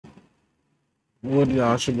What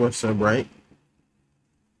y'all? It's your boy Sir.Bright.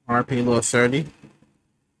 RP Lil 30.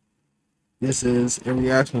 This is a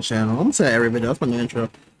reaction channel. I'm gonna say every video. That's my intro.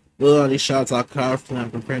 All these shots I caught from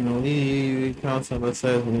preparing to leave. Concept that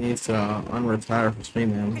says we need to unretire from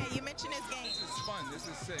streaming. Okay, you mentioned his game. This is fun. This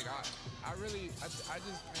is sick. I just,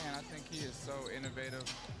 man, I think he is so innovative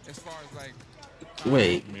as far as like.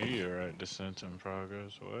 Wait. Meteorite descent in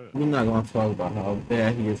progress. What? We're not gonna talk about how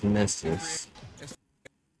bad he is missed this.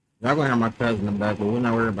 Y'all gonna have my cousin in the back, but we're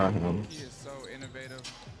not worried about him. He is so innovative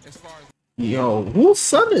as far as. Yo, whose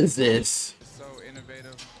son is this? So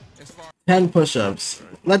innovative as far. 10 push-ups.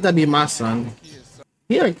 Let that be my son.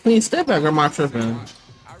 He had a clean step back, or am I tripping?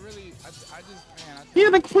 I just, man, He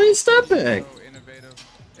had a clean step back. so innovative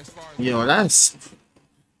as far as. Yo, that's...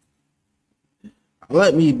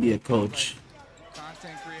 Let me be a coach.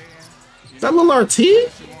 Content creating. Is that Lil RT? You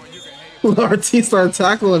can hate Lil RT started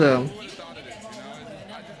tackling him. who started it.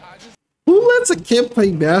 I just Who lets a kid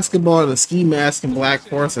play basketball in a ski mask and black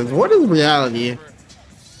forces? What is reality? to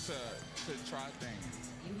try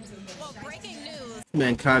things. Well, breaking news.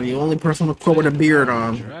 Man, Cody, only person on the court with a beard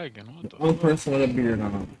on. Dragon. What the Only person with a beard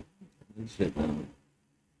on. Shit, man.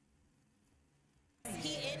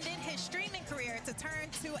 He ended his streaming career to turn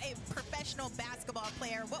to a professional basketball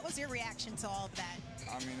player. What was your reaction to all of that?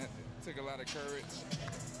 I mean, it took a lot of courage.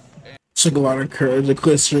 Took a lot of courage to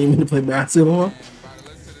quit streaming to play basketball. And by the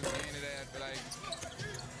looks of this game today, I feel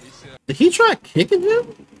like he should. Did he try kicking him?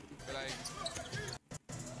 Feel like,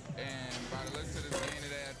 and by the looks of this game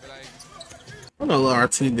today, I feel like I know Lil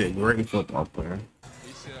RT did a great football player.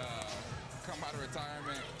 he should come out of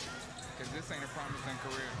retirement because this ain't a promising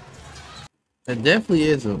career. It definitely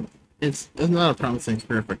is a. It's not a promising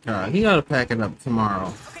career for Kyle. He gotta pack it up tomorrow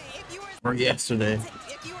Okay, if you were or yesterday.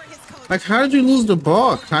 if you were his coach. Like, how did you lose the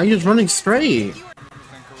ball? Kyle, you was running straight.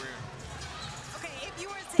 Promising career. Okay, if you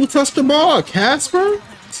were Who touched the ball? Casper?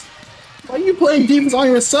 Why you playing defense on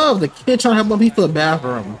yourself? The kid trying to help him to the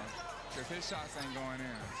bathroom. Because his shots ain't going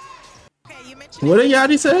in. okay, you mentioned What did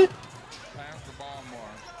Yachty say? Pass the ball more.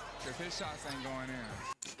 Because his shots ain't going in.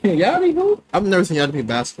 Can Yachty hoop? I've never seen Yachty play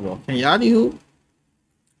basketball. Can Yachty hoop?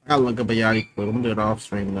 I gotta look up a Yachty clip. I'm gonna do it off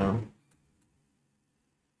stream now.